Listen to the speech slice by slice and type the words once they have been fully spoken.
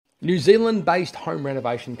New Zealand-based home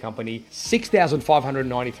renovation company,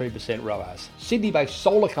 6,593% ROAS. Sydney-based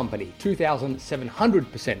solar company,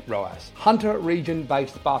 2,700% ROAS. Hunter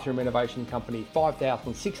region-based bathroom renovation company,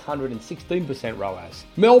 5,616% ROAS.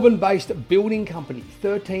 Melbourne-based building company,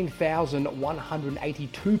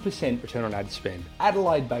 13,182% return on ad spend.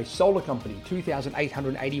 Adelaide-based solar company,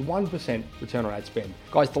 2,881% return on ad spend.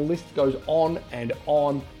 Guys, the list goes on and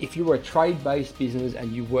on. If you're a trade-based business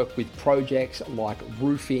and you work with projects like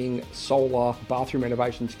roofing, solar, bathroom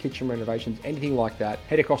renovations, kitchen renovations, anything like that,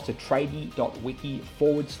 head across to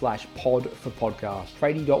tradie.wiki/pod for podcast.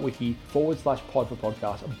 Tradie.wiki/pod for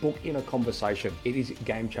podcast. Book in a conversation. It is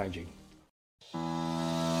game changing.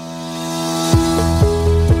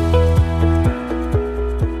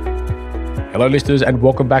 Hello, listeners, and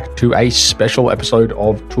welcome back to a special episode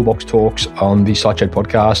of Toolbox Talks on the SiteShed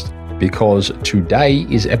podcast, because today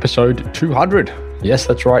is episode 200. Yes,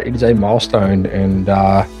 that's right. It is a milestone, and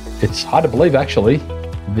it's hard to believe, actually.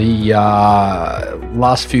 The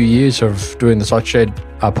last few years of doing the SiteShed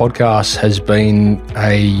podcast has been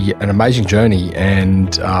an amazing journey,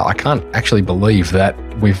 and I can't actually believe that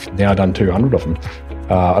we've now done 200 of them.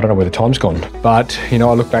 I don't know where the time's gone, but I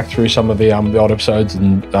look back through some of the old episodes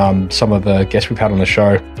and some of the guests we've had on the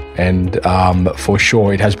show, and for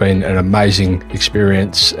sure it has been an amazing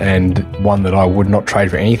experience and one that I would not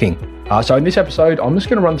trade for anything. So in this episode, I'm just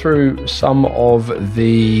going to run through some of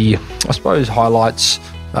the, I suppose, highlights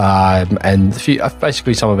and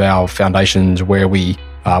basically some of our foundations, where we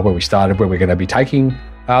started, where we're going to be taking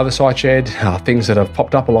the SiteShed, things that have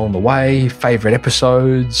popped up along the way, favourite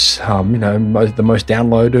episodes, the most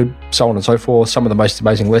downloaded, so on and so forth, some of the most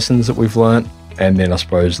amazing lessons that we've learnt, and then I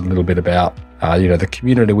suppose a little bit about the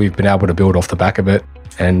community we've been able to build off the back of it.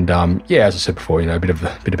 And as I said before, a bit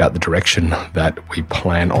about the direction that we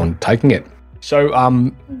plan on taking it. So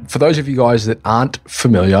for those of you guys that aren't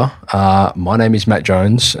familiar, my name is Matt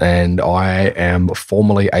Jones, and I am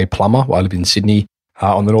formerly a plumber. I live in Sydney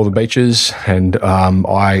on the Northern Beaches, and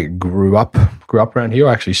I grew up around here.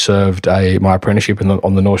 I actually served my apprenticeship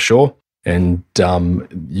on the North Shore, and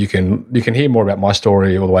you can hear more about my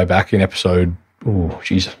story all the way back in episode. Might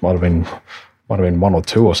have been 1 or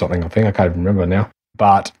 2 or something. I think I can't even remember now.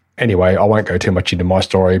 But anyway, I won't go too much into my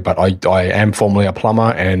story, but I am formerly a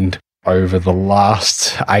plumber, and over the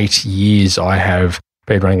last 8 years, I have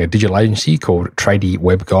been running a digital agency called Tradie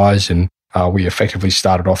Web Guys, and we effectively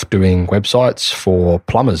started off doing websites for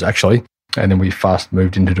plumbers, actually, and then we fast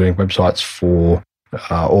moved into doing websites for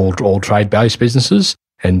all trade-based businesses,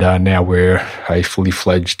 and now we're a fully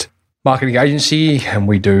fledged marketing agency, and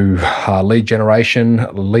we do lead generation,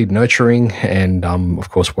 lead nurturing, and of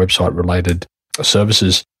course website-related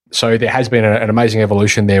services. So there has been an amazing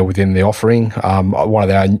evolution there within the offering. One of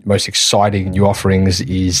our most exciting new offerings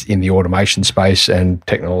is in the automation space and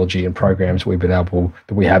technology and programs we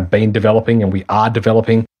have been developing and we are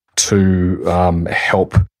developing to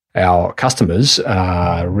help our customers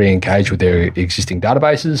re-engage with their existing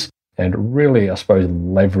databases and really, I suppose,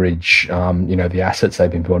 leverage the assets they've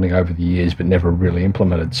been building over the years but never really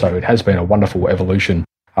implemented. So it has been a wonderful evolution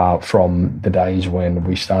from the days when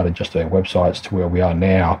we started just doing websites to where we are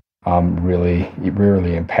now, really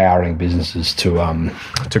empowering businesses to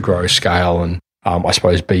grow, scale, and I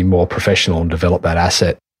suppose be more professional and develop that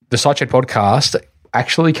asset. The SiteShed podcast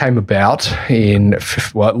actually came about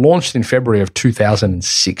it launched in February of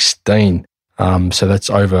 2016. So that's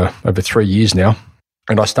over 3 years now.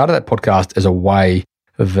 And I started that podcast as a way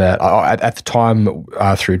that at the time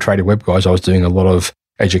through Tradie Web Guys, I was doing a lot of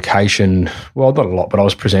education, well, not a lot, but I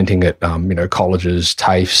was presenting at, colleges,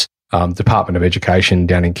 TAFEs, Department of Education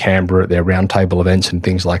down in Canberra at their roundtable events and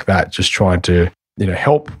things like that, just trying to,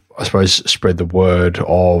 help, I suppose, spread the word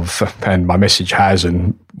of, and my message has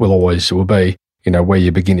and will be, where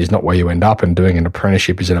you begin is not where you end up, and doing an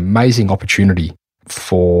apprenticeship is an amazing opportunity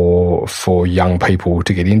for young people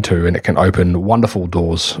to get into, and it can open wonderful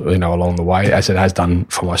doors, along the way, as it has done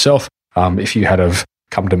for myself. If you had have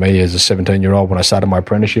come to me as a 17-year-old when I started my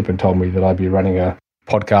apprenticeship and told me that I'd be running a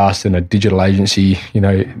podcast and a digital agency,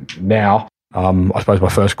 now, I suppose my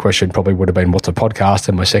first question probably would have been, what's a podcast?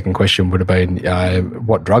 And my second question would have been,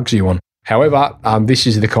 what drugs are you on? However, this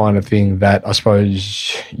is the kind of thing that I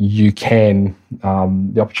suppose you can,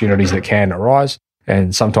 the opportunities that can arise,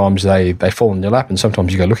 and sometimes they fall in your lap and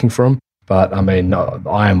sometimes you go looking for them. But I mean,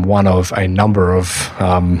 I am one of a number of,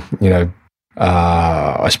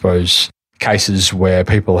 I suppose, cases where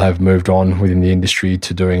people have moved on within the industry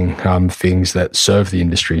to doing things that serve the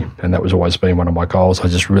industry. And that was always been one of my goals. I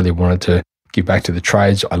just really wanted to give back to the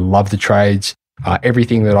trades. I love the trades.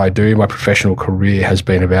 Everything that I do, my professional career has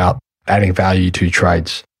been about adding value to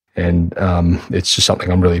trades. And it's just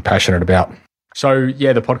something I'm really passionate about. So,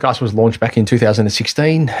 yeah, the podcast was launched back in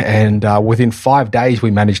 2016, and within 5 days,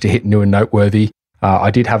 we managed to hit new and noteworthy.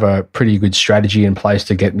 I did have a pretty good strategy in place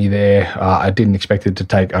to get me there. I didn't expect it to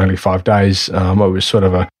take only 5 days. It was sort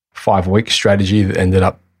of a 5-week strategy that ended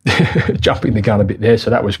up jumping the gun a bit there, so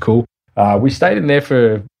that was cool. We stayed in there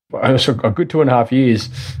for a good 2.5 years.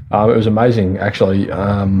 It was amazing, actually.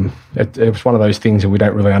 It was one of those things that we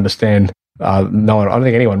don't really understand. I don't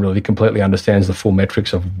think anyone really completely understands the full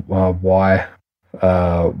metrics of why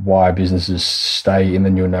businesses stay in the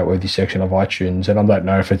new and noteworthy section of iTunes. And I don't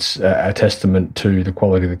know if it's a testament to the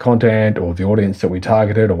quality of the content or the audience that we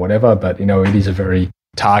targeted or whatever, but it is a very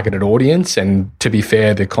targeted audience. And to be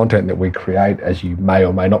fair, the content that we create, as you may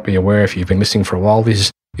or may not be aware if you've been listening for a while,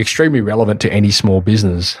 is extremely relevant to any small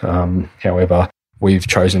business. However, we've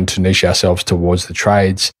chosen to niche ourselves towards the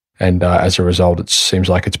trades, and as a result, it seems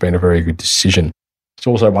like it's been a very good decision. It's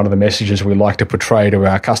also one of the messages we like to portray to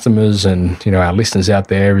our customers and our listeners out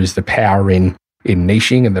there is the power in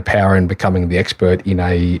niching and the power in becoming the expert in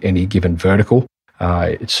any given vertical.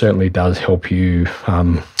 It certainly does help you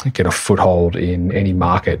get a foothold in any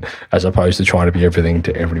market as opposed to trying to be everything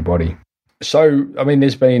to everybody. So,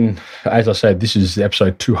 there's been, as I said, this is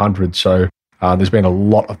episode 200. So there's been a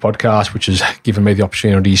lot of podcasts, which has given me the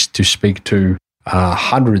opportunities to speak to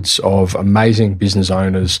hundreds of amazing business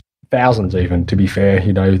owners, thousands even, to be fair.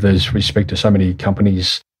 We speak to so many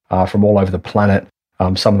companies from all over the planet.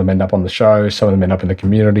 Some of them end up on the show, some of them end up in the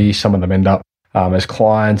community, some of them end up as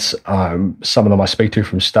clients. Some of them I speak to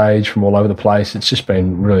from stage, from all over the place. It's just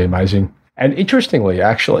been really amazing. And interestingly,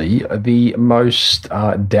 actually, the most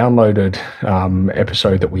downloaded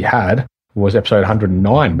episode that we had was episode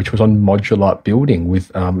 109, which was on modular building with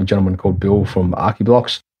a gentleman called Bill from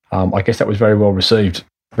Archiblocks. I guess that was very well received.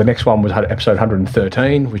 The next one was episode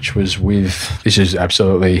 113, which was with, this is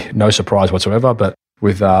absolutely no surprise whatsoever, but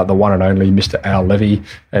with the one and only Mr. Al Levy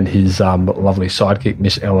and his lovely sidekick,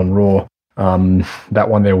 Miss Ellen Raw. That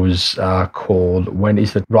one there was called When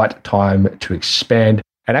is the Right Time to Expand?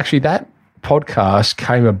 And actually that podcast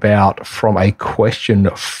came about from a question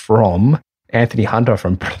from Anthony Hunter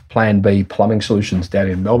from Plan B Plumbing Solutions down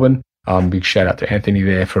in Melbourne. Big shout out to Anthony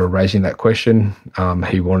there for raising that question.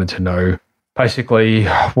 He wanted to know basically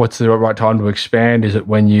what's the right time to expand. Is it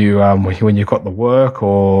when you've got the work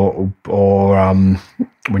or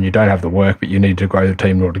when you don't have the work but you need to grow the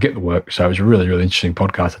team in order to get the work? So it was a really, really interesting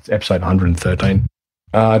podcast. It's episode 113.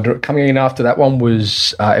 Coming in after that one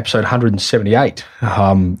was episode 178.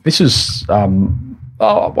 This is, I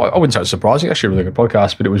wouldn't say it's surprising, actually a really good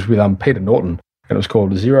podcast, but it was with Peter Norton, and it was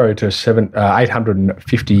called 0 to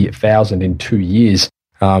 850,000 in 2 years.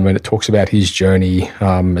 And it talks about his journey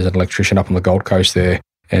as an electrician up on the Gold Coast there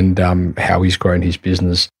and how he's grown his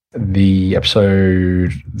business. The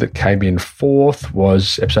episode that came in fourth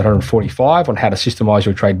was episode 145 on how to systemize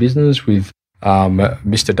your trade business with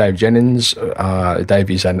Mr. Dave Jennings.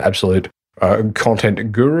 Dave is an absolute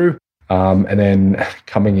content guru. And then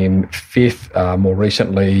coming in fifth, more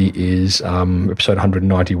recently, is episode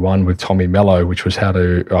 191 with Tommy Mello, which was how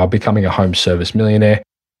to becoming a home service millionaire.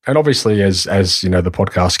 And obviously, as the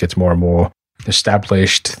podcast gets more and more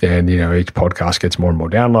established, then each podcast gets more and more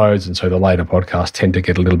downloads, and so the later podcasts tend to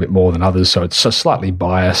get a little bit more than others. So it's a slightly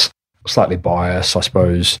biased, I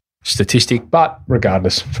suppose, statistic. But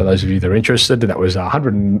regardless, for those of you that are interested, that was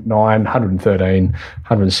 109, 113,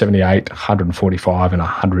 178, 145, and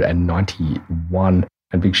 191.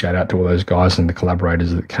 And big shout out to all those guys and the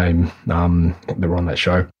collaborators that came that were on that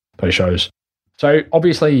show, those shows. So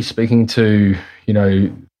obviously, speaking to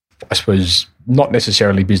I suppose not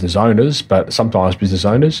necessarily business owners, but sometimes business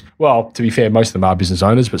owners. Well, to be fair, most of them are business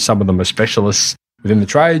owners, but some of them are specialists within the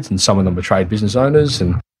trades, and some of them are trade business owners,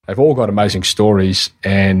 and they've all got amazing stories,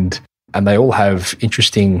 and they all have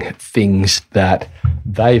interesting things that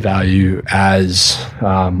they value as,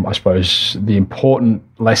 I suppose, the important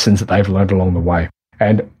lessons that they've learned along the way.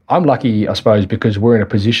 And I'm lucky, I suppose, because we're in a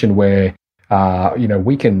position where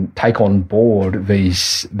we can take on board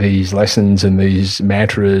these lessons and these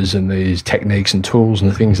mantras and these techniques and tools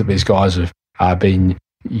and the things that these guys have been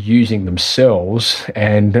using themselves,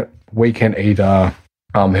 and we can either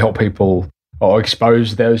help people or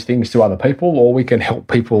expose those things to other people, or we can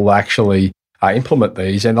help people actually implement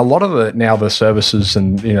these. And a lot of the services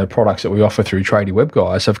and products that we offer through Tradie Web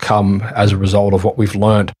Guys have come as a result of what we've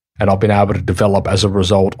learned, and I've been able to develop as a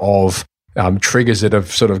result of triggers that have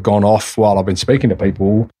sort of gone off while I've been speaking to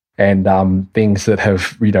people, and things that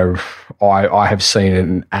have, I have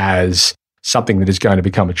seen as something that is going to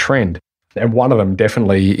become a trend. And one of them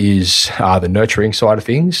definitely is the nurturing side of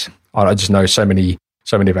things. I just know so many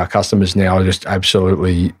so many of our customers now are just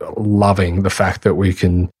absolutely loving the fact that we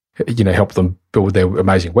can, help them build their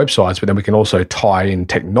amazing websites, but then we can also tie in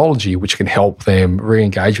technology which can help them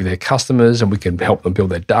re-engage with their customers, and we can help them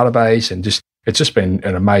build their database, and it's just been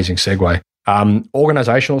an amazing segue.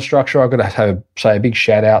 Organizational structure, I've got to say a big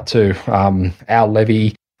shout out to Al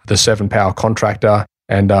Levy, the 7Power contractor,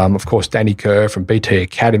 and of course Danny Kerr from BT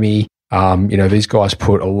Academy. These guys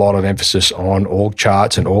put a lot of emphasis on org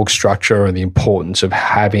charts and org structure and the importance of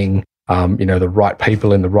having the right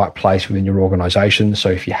people in the right place within your organization. So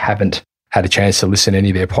if you haven't had a chance to listen to any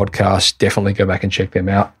of their podcasts, definitely go back and check them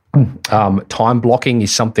out. Time blocking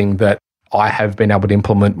is something that I have been able to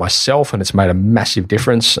implement myself, and it's made a massive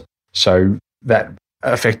difference. So that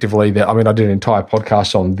effectively, I did an entire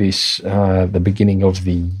podcast on this the beginning of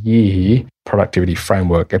the year, Productivity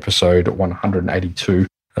Framework, episode 182,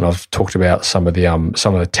 and I've talked about some of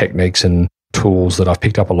the techniques and tools that I've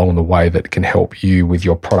picked up along the way that can help you with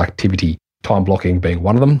your productivity. Time blocking being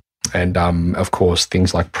one of them, and of course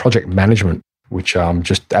things like project management, which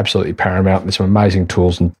just absolutely paramount. There's some amazing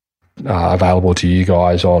tools available to you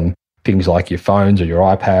guys on things like your phones or your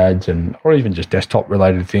iPads, or even just desktop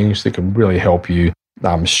related things that can really help you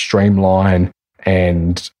streamline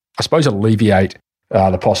and I suppose alleviate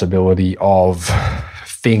the possibility of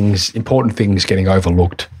important things getting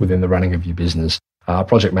overlooked within the running of your business.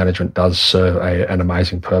 Project management does serve an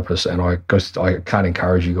amazing purpose, and I can't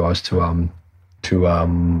encourage you guys to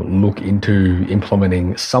look into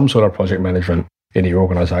implementing some sort of project management in your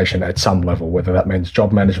organization at some level, whether that means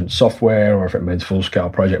job management software or if it means full-scale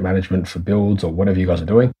project management for builds or whatever you guys are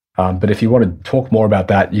doing. But if you want to talk more about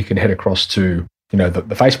that, you can head across to the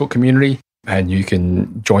Facebook community, and you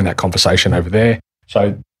can join that conversation over there.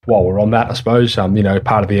 So while we're on that, I suppose,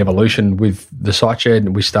 part of the evolution with the site shed,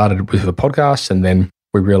 we started with the podcast, and then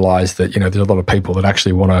we realized that, there's a lot of people that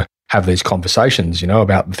actually want to have these conversations,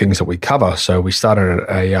 about the things that we cover. So we started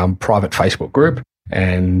a private Facebook group,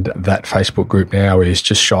 and that Facebook group now is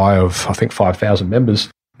just shy of, I think, 5,000 members.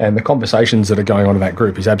 And the conversations that are going on in that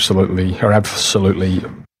group are absolutely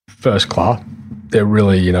first class. They're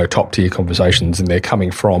really, top tier conversations, and they're coming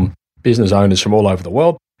from business owners from all over the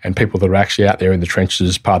world and people that are actually out there in the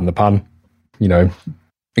trenches, pardon the pun,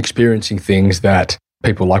 experiencing things that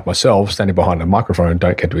people like myself standing behind a microphone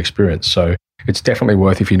don't get to experience. So it's definitely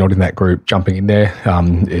worth, if you're not in that group, jumping in there.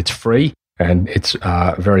 It's free, and it's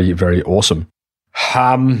very, very awesome.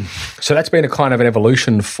 So that's been a kind of an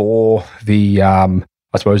evolution for the,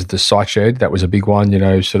 I suppose, the site shed. That was a big one,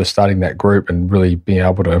 sort of starting that group and really being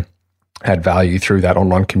able to add value through that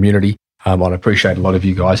online community. I appreciate a lot of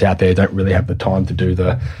you guys out there don't really have the time to do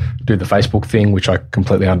the Facebook thing, which I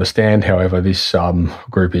completely understand. However, this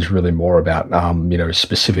group is really more about,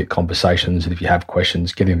 specific conversations. And if you have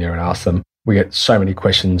questions, get in there and ask them. We get so many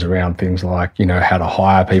questions around things like, how to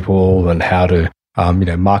hire people and how to,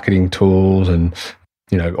 marketing tools and,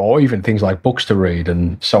 or even things like books to read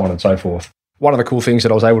and so on and so forth. One of the cool things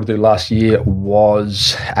that I was able to do last year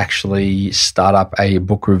was actually start up a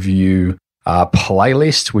book review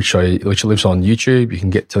playlist, which lives on YouTube. You can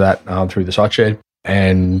get to that through the site shed.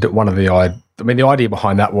 And one of the idea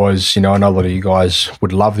behind that was, I know a lot of you guys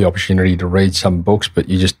would love the opportunity to read some books, but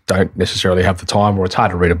you just don't necessarily have the time, or it's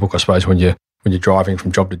hard to read a book, I suppose, when you're driving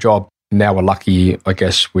from job to job. Now we're lucky, I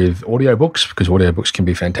guess, with audiobooks, because audiobooks can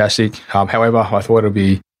be fantastic. However, I thought it would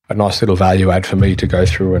be a nice little value add for me to go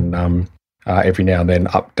through and every now and then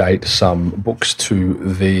update some books to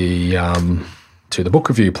the book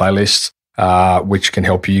review playlist, which can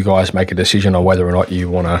help you guys make a decision on whether or not you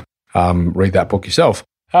want to read that book yourself.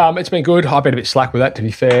 It's been good. I've been a bit slack with that, to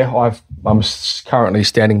be fair. I'm currently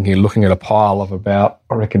standing here looking at a pile of about,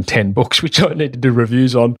 I reckon, 10 books, which I need to do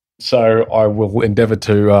reviews on. So I will endeavour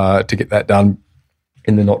to get that done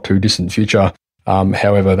in the not too distant future.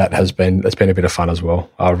 However, that's been a bit of fun as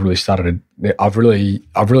well. I've really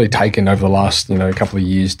taken over the last couple of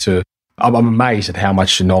years to. I'm amazed at how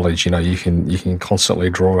much knowledge you can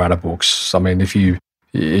constantly draw out of books. I mean, if you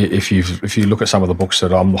look at some of the books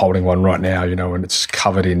that I'm holding one right now, and it's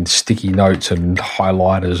covered in sticky notes and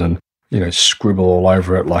highlighters and scribble all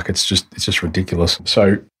over it, like it's just ridiculous.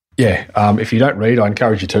 So yeah, if you don't read, I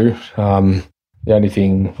encourage you to. The only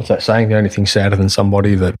thing, what's that saying? The only thing sadder than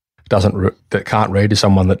somebody that can't read is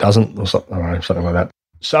someone that doesn't, or something, I don't know, something like that.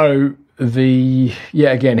 So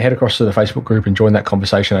again, head across to the Facebook group and join that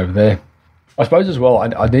conversation over there. I suppose as well,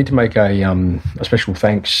 I need to make a special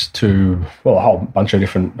thanks to, a whole bunch of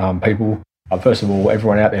different people. First of all,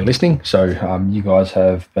 everyone out there listening. So you guys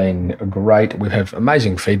have been great. We've had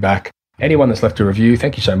amazing feedback. Anyone that's left a review,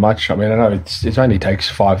 thank you so much. I mean, I know it only takes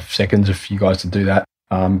 5 seconds of you guys to do that,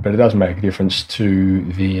 but it does make a difference to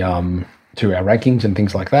the to our rankings and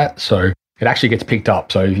things like that. So it actually gets picked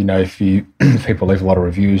up. So if people leave a lot of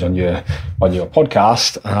reviews on your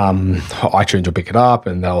podcast, iTunes will pick it up,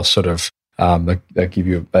 and they'll sort of they give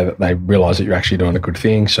you they realize that you're actually doing a good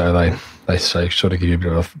thing. So they sort of give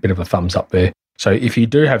you a bit of a thumbs up there. So if you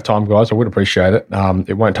do have time, guys, I would appreciate it.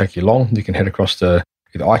 It won't take you long. You can head across to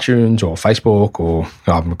either iTunes or Facebook or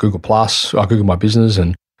Google Plus, Google My Business,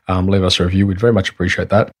 and leave us a review. We'd very much appreciate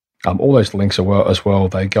that. All those links as well.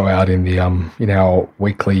 They go out in the in our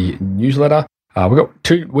weekly newsletter. We've got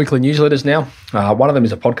 2 weekly newsletters now. One of them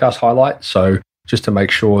is a podcast highlight. So just to make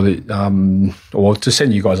sure that, or to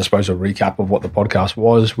send you guys, I suppose, a recap of what the podcast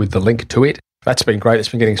was with the link to it. That's been great. It's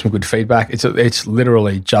been getting some good feedback. It's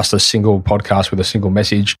literally just a single podcast with a single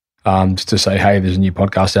message to say, hey, there's a new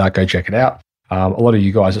podcast out. Go check it out. A lot of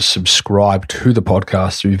you guys are subscribed to the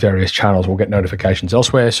podcast through various channels. We'll get notifications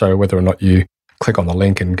elsewhere. So whether or not you click on the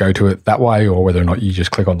link and go to it that way, or whether or not you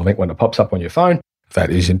just click on the link when it pops up on your phone, that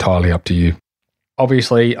is entirely up to you.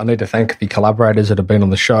 Obviously, I need to thank the collaborators that have been on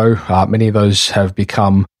the show. Many of those have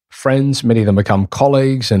become friends. Many of them become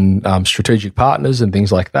colleagues and strategic partners and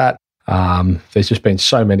things like that. There's just been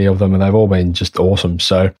so many of them, and they've all been just awesome.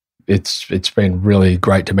 So it's been really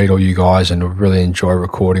great to meet all you guys, and really enjoy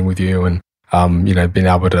recording with you, and being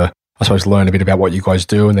able to, I suppose, learn a bit about what you guys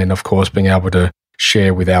do, and then of course being able to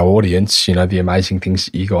share with our audience, the amazing things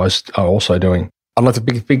that you guys are also doing. I'd like to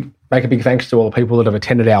make a big thanks to all the people that have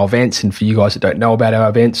attended our events, and for you guys that don't know about our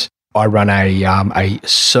events, I run a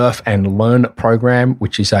surf and learn program,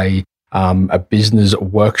 which is a business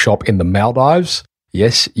workshop in the Maldives.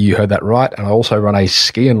 Yes, you heard that right. And I also run a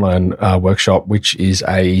ski and learn workshop, which is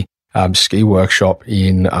a ski workshop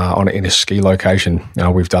in a ski location.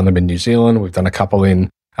 We've done them in New Zealand. We've done a couple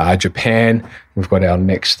in Japan. We've got our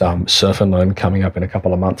next surf and learn coming up in a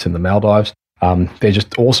couple of months in the Maldives. They're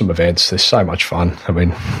just awesome events. They're so much fun. I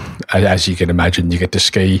mean, as you can imagine, you get to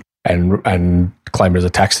ski and claim it as a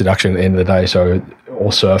tax deduction at the end of the day. So,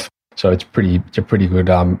 or surf. So it's a pretty good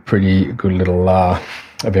little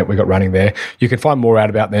event we got running there. You can find more out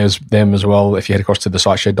about them as well if you head across to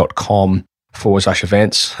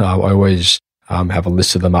thesiteshed.com/events. I always have a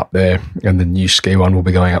list of them up there, and the new ski one will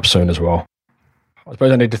be going up soon as well. I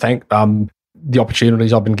suppose I need to thank the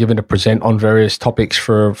opportunities I've been given to present on various topics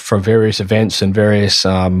for various events and various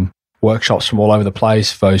workshops from all over the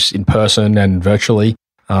place, both in person and virtually.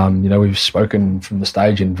 We've spoken from the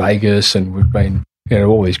stage in Vegas, and we've been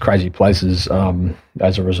all these crazy places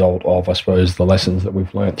as a result of, I suppose, the lessons that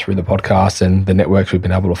we've learned through the podcast and the networks we've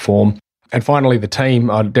been able to form. And finally, the team.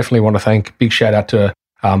 I definitely want to thank, big shout out to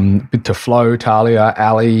Flo, Talia,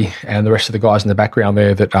 Ali, and the rest of the guys in the background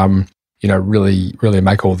there that really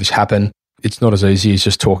make all this happen. It's not as easy as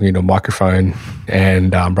just talking into a microphone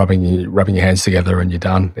and rubbing your hands together and you're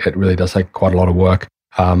done. It really does take quite a lot of work.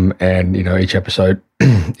 And each episode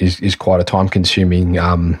is quite a time-consuming,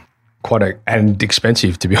 and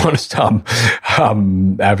expensive, to be honest,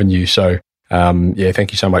 avenue. So,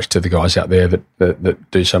 thank you so much to the guys out there that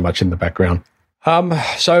do so much in the background.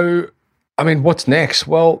 So, I mean, what's next?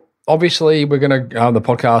 Well, obviously, we're going to the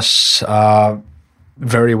podcasts are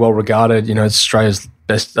very well regarded. It's Australia's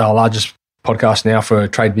largest podcast now for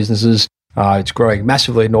trade businesses. It's growing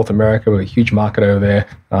massively in North America. We're a huge market over there,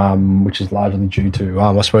 which is largely due to,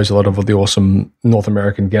 I suppose, a lot of the awesome North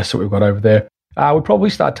American guests that we've got over there. We'll probably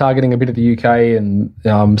start targeting a bit of the UK and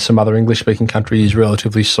some other English-speaking countries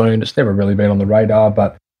relatively soon. It's never really been on the radar,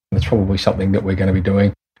 but it's probably something that we're going to be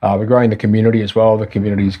doing. We're growing the community as well. The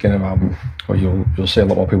community is going to, you'll see a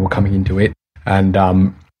lot more people coming into it. And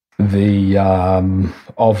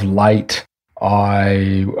of late,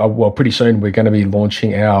 pretty soon we're going to be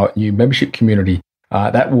launching our new membership community.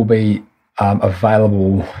 That will be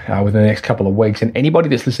available within the next couple of weeks. And anybody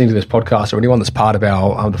that's listening to this podcast or anyone that's part of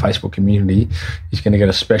our the Facebook community is going to get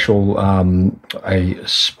a special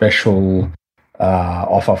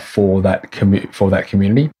offer for that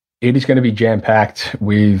community. It is going to be jam-packed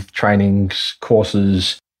with trainings,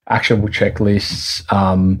 courses, actionable checklists,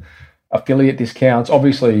 affiliate discounts.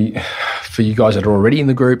 Obviously, for you guys that are already in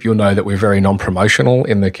the group, you'll know that we're very non-promotional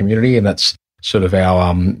in the community, and that's sort of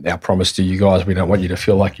our promise to you guys. We don't want you to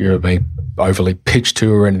feel like you're being overly pitched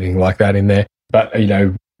to or anything like that in there. But,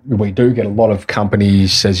 we do get a lot of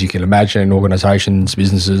companies, as you can imagine, organizations,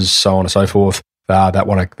 businesses, so on and so forth,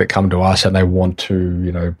 that come to us and they want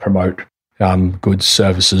to, promote goods,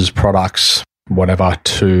 services, products, whatever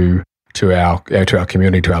to our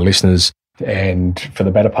community, to our listeners. And for the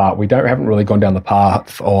better part, we haven't really gone down the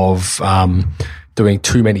path of doing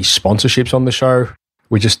too many sponsorships on the show.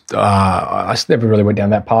 We just, I never really went down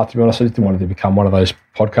that path, to be honest. I just didn't want it to become one of those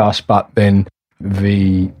podcasts. But then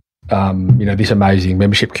the this amazing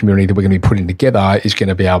membership community that we're going to be putting together is going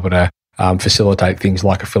to be able to facilitate things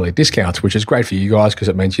like affiliate discounts, which is great for you guys because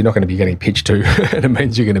it means you're not going to be getting pitched to, and it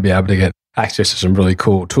means you're going to be able to get access to some really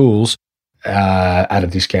cool tools at a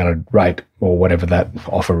discounted rate or whatever that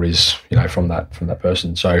offer is, from that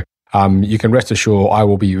person. So you can rest assured I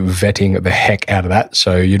will be vetting the heck out of that.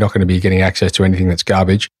 So you're not going to be getting access to anything that's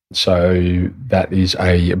garbage. So that is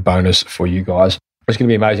a bonus for you guys. It's going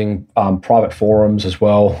to be amazing private forums as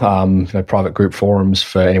well, private group forums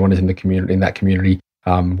for anyone who's in the community, in that community,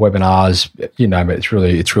 webinars, you name it. It's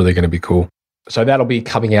really going to be cool. So that'll be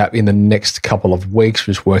coming out in the next couple of weeks.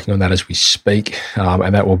 We're just working on that as we speak.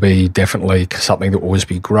 And that will be definitely something that will always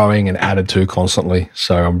be growing and added to constantly.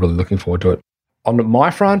 So I'm really looking forward to it. On my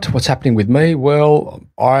front, what's happening with me? Well,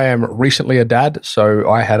 I am recently a dad. So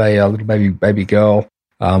I had a little baby girl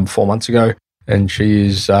 4 months ago, and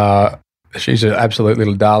she's an absolute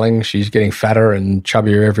little darling. She's getting fatter and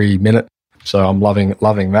chubbier every minute. So I'm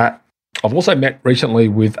loving that. I've also met recently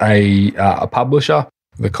with a publisher,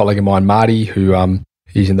 with a colleague of mine, Marty, who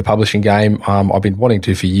he's in the publishing game. I've been wanting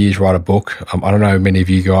to for years write a book. I don't know, many of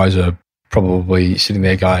you guys are probably sitting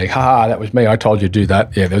there going, ha, that was me. I told you to do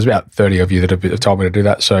that. Yeah, there's about 30 of you that have told me to do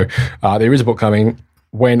that. So there is a book coming.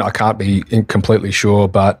 When, I can't be completely sure,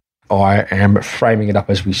 but I am framing it up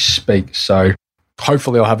as we speak. So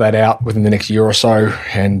hopefully I'll have that out within the next year or so,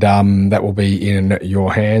 and that will be in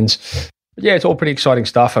your hands. But yeah, it's all pretty exciting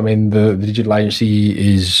stuff. I mean, the digital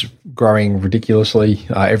agency is growing ridiculously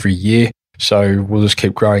every year. So we'll just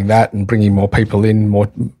keep growing that and bringing more people in,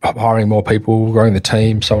 hiring more people, growing the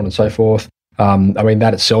team, so on and so forth. I mean,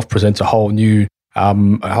 that itself presents a whole new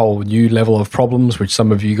level of problems, which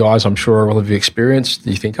some of you guys, I'm sure, will have experienced.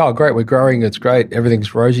 You think, oh, great, we're growing, it's great,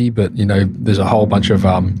 everything's rosy, but there's a whole bunch of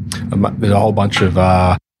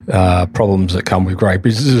problems that come with great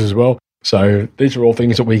businesses as well. So these are all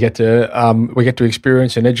things that we get to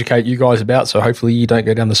experience and educate you guys about. So hopefully you don't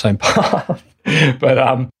go down the same path.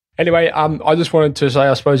 But anyway, I just wanted to say,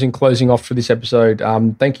 I suppose, in closing off for this episode,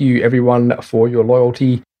 thank you everyone for your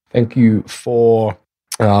loyalty. Thank you for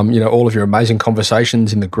all of your amazing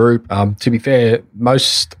conversations in the group. To be fair,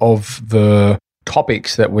 most of the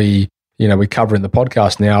topics that we cover in the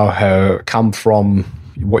podcast now have come from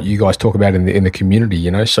what you guys talk about in the community.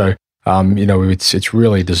 So it's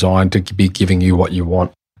really designed to be giving you what you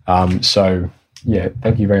want. So yeah,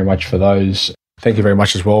 thank you very much for those. Thank you very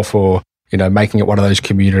much as well for making it one of those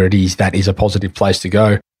communities that is a positive place to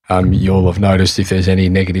go. You'll have noticed if there's any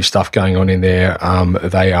negative stuff going on in there,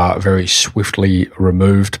 they are very swiftly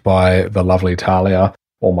removed by the lovely Talia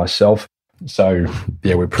or myself. So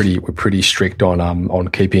yeah, we're pretty strict on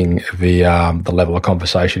keeping the level of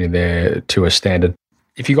conversation in there to a standard.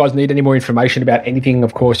 If you guys need any more information about anything,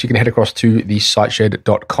 of course, you can head across to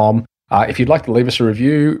thesiteshed.com. If you'd like to leave us a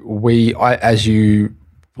review, as you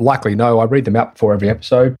likely know, I read them out before every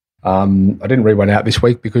episode. I didn't read one out this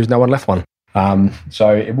week because no one left one. So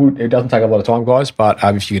it doesn't take a lot of time, guys, but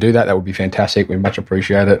if you could do that, that would be fantastic. We much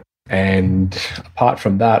appreciate it. And apart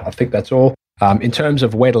from that, I think that's all. In terms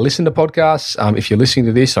of where to listen to podcasts, if you're listening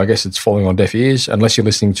to this, I guess it's falling on deaf ears unless you're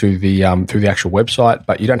listening to the through the actual website.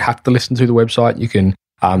 But you don't have to listen to the website. You can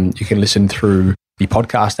listen through the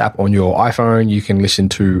podcast app on your iPhone. You can listen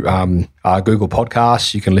to Google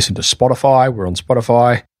Podcasts. You can listen to Spotify. We're on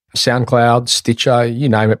Spotify, SoundCloud, Stitcher, you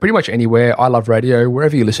name it. Pretty much anywhere. I Love Radio.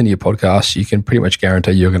 Wherever you listen to your podcasts, you can pretty much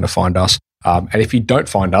guarantee you're going to find us. And if you don't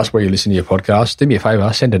find us where you listen to your podcast, do me a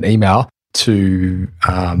favor, send an email to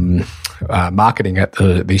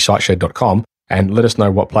marketing@thesiteshed.com and let us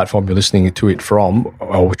know what platform you're listening to it from,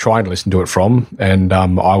 or trying to listen to it from, and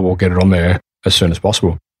I will get it on there as soon as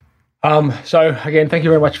possible. So again, thank you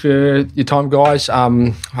very much for your time, guys.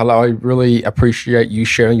 I really appreciate you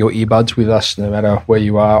sharing your earbuds with us, no matter where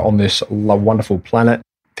you are on this wonderful planet.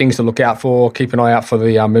 Things to look out for, keep an eye out for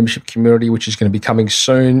the membership community, which is going to be coming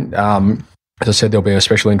soon. As I said, there'll be a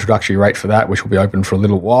special introductory rate for that, which will be open for a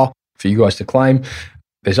little while for you guys to claim.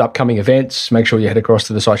 There's upcoming events. Make sure you head across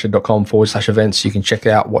to thesiteshed.com/events. You can check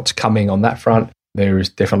out what's coming on that front. There is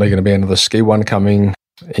definitely going to be another ski one coming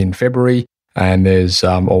in February. And there's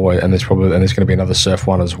going to be another surf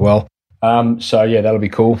one as well. So yeah, that'll be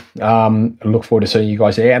cool. I look forward to seeing you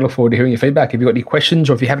guys there, and look forward to hearing your feedback. If you've got any questions,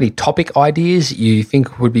 or if you have any topic ideas you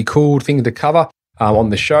think would be cool things to cover on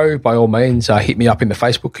the show, by all means, hit me up in the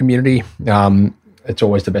Facebook community. It's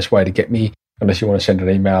always the best way to get me, unless you want to send an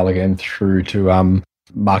email again through to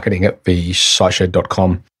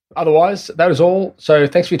marketing@thesiteshed.com. Otherwise, that is all. So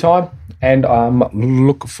thanks for your time, and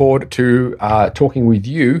look forward to talking with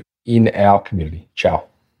you in our community. Ciao.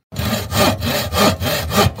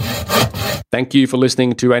 Thank you for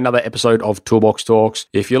listening to another episode of Toolbox Talks.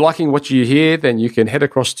 If you're liking what you hear, then you can head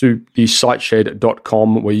across to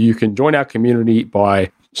thesiteshed.com where you can join our community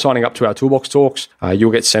by signing up to our Toolbox Talks.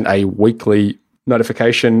 You'll get sent a weekly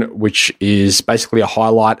notification, which is basically a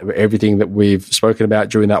highlight of everything that we've spoken about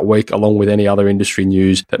during that week, along with any other industry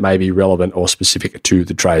news that may be relevant or specific to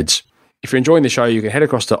the trades. If you're enjoying the show, you can head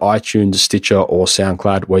across to iTunes, Stitcher, or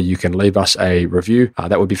SoundCloud, where you can leave us a review.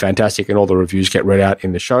 That would be fantastic, and all the reviews get read out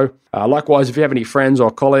in the show. Likewise, if you have any friends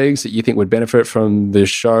or colleagues that you think would benefit from the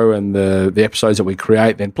show and the episodes that we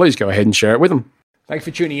create, then please go ahead and share it with them. Thanks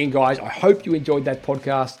for tuning in, guys. I hope you enjoyed that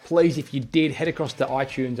podcast. Please, if you did, head across to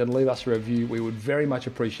iTunes and leave us a review. We would very much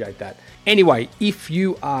appreciate that. Anyway, if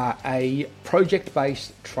you are a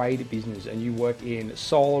project-based trade business and you work in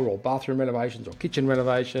solar or bathroom renovations or kitchen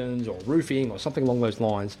renovations or roofing or something along those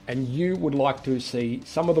lines, and you would like to see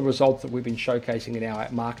some of the results that we've been showcasing in our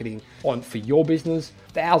marketing for your business,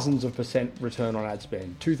 thousands of % return on ad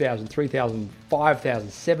spend, 2,000, 3,000, 5,000,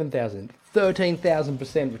 7,000,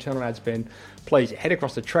 13,000% return on ad spend, please head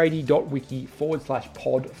across to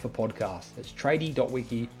tradie.wiki/pod for podcast. That's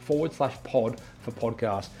tradie.wiki/pod for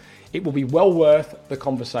podcast. It will be well worth the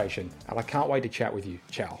conversation, and I can't wait to chat with you.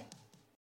 Ciao.